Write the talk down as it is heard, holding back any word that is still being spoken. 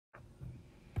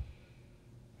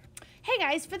Hey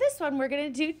guys, for this one, we're gonna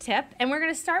do tip, and we're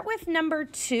gonna start with number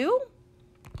 2,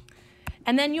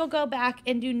 and then you'll go back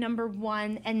and do number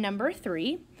 1 and number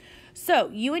 3. So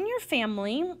you and your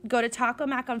family go to Taco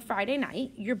Mac on Friday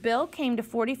night. Your bill came to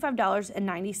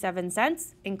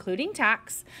 $45.97, including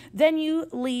tax. Then you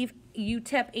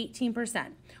tip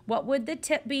 18%. What would the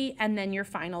tip be, and then your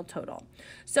final total?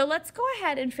 So let's go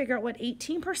ahead and figure out what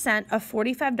 18% of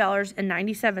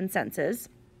 $45.97 is.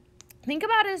 Think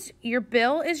about it as your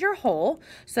bill is your whole,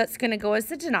 so that's going to go as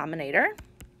the denominator.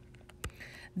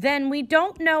 Then we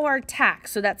don't know our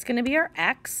tax, so that's going to be our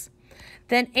X.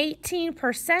 Then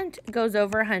 18% goes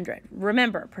over 100.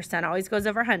 Remember, percent always goes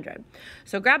over 100.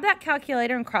 So grab that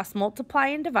calculator and cross multiply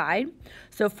and divide.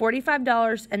 So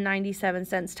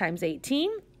 $45.97 times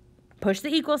 18. Push the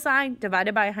equal sign,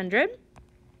 divided by 100.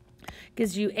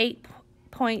 Gives you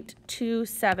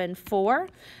 8.274.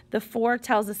 The 4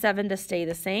 tells the 7 to stay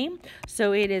the same.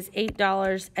 So it is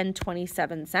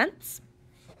 $8.27.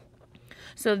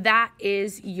 So that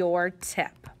is your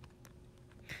tip.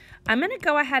 I'm going to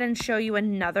go ahead and show you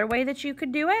another way that you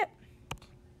could do it.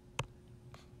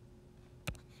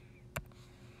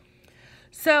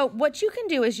 So what you can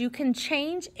do is you can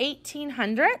change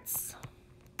 1800ths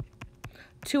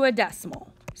to a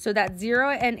decimal. So that's 0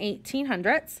 and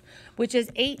 1800ths, which is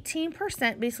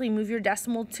 18%. Basically move your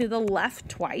decimal to the left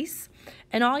twice.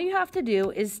 And all you have to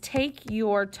do is take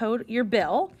your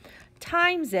bill,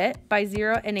 times it by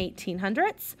 0 and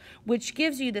 1800ths, which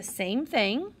gives you the same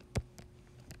thing.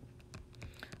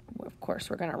 Of course,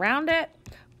 we're going to round it,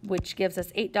 which gives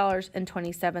us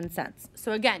 $8.27.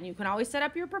 So again, you can always set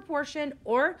up your proportion,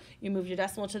 or you move your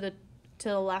decimal to the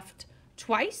left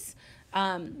twice.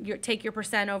 Take your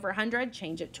percent over 100,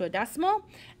 change it to a decimal,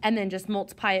 and then just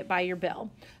multiply it by your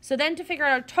bill. So then to figure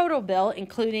out our total bill,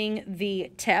 including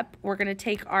the tip, we're going to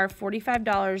take our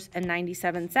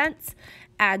 $45.97,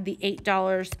 add the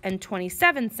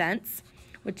 $8.27,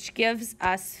 which gives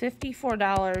us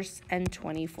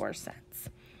 $54.24.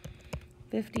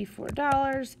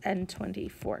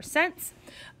 $54.24.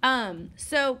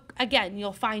 So again,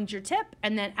 you'll find your tip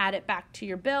and then add it back to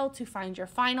your bill to find your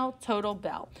final total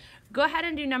bill. Go ahead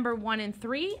and do number 1 and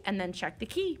 3 and then check the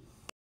key.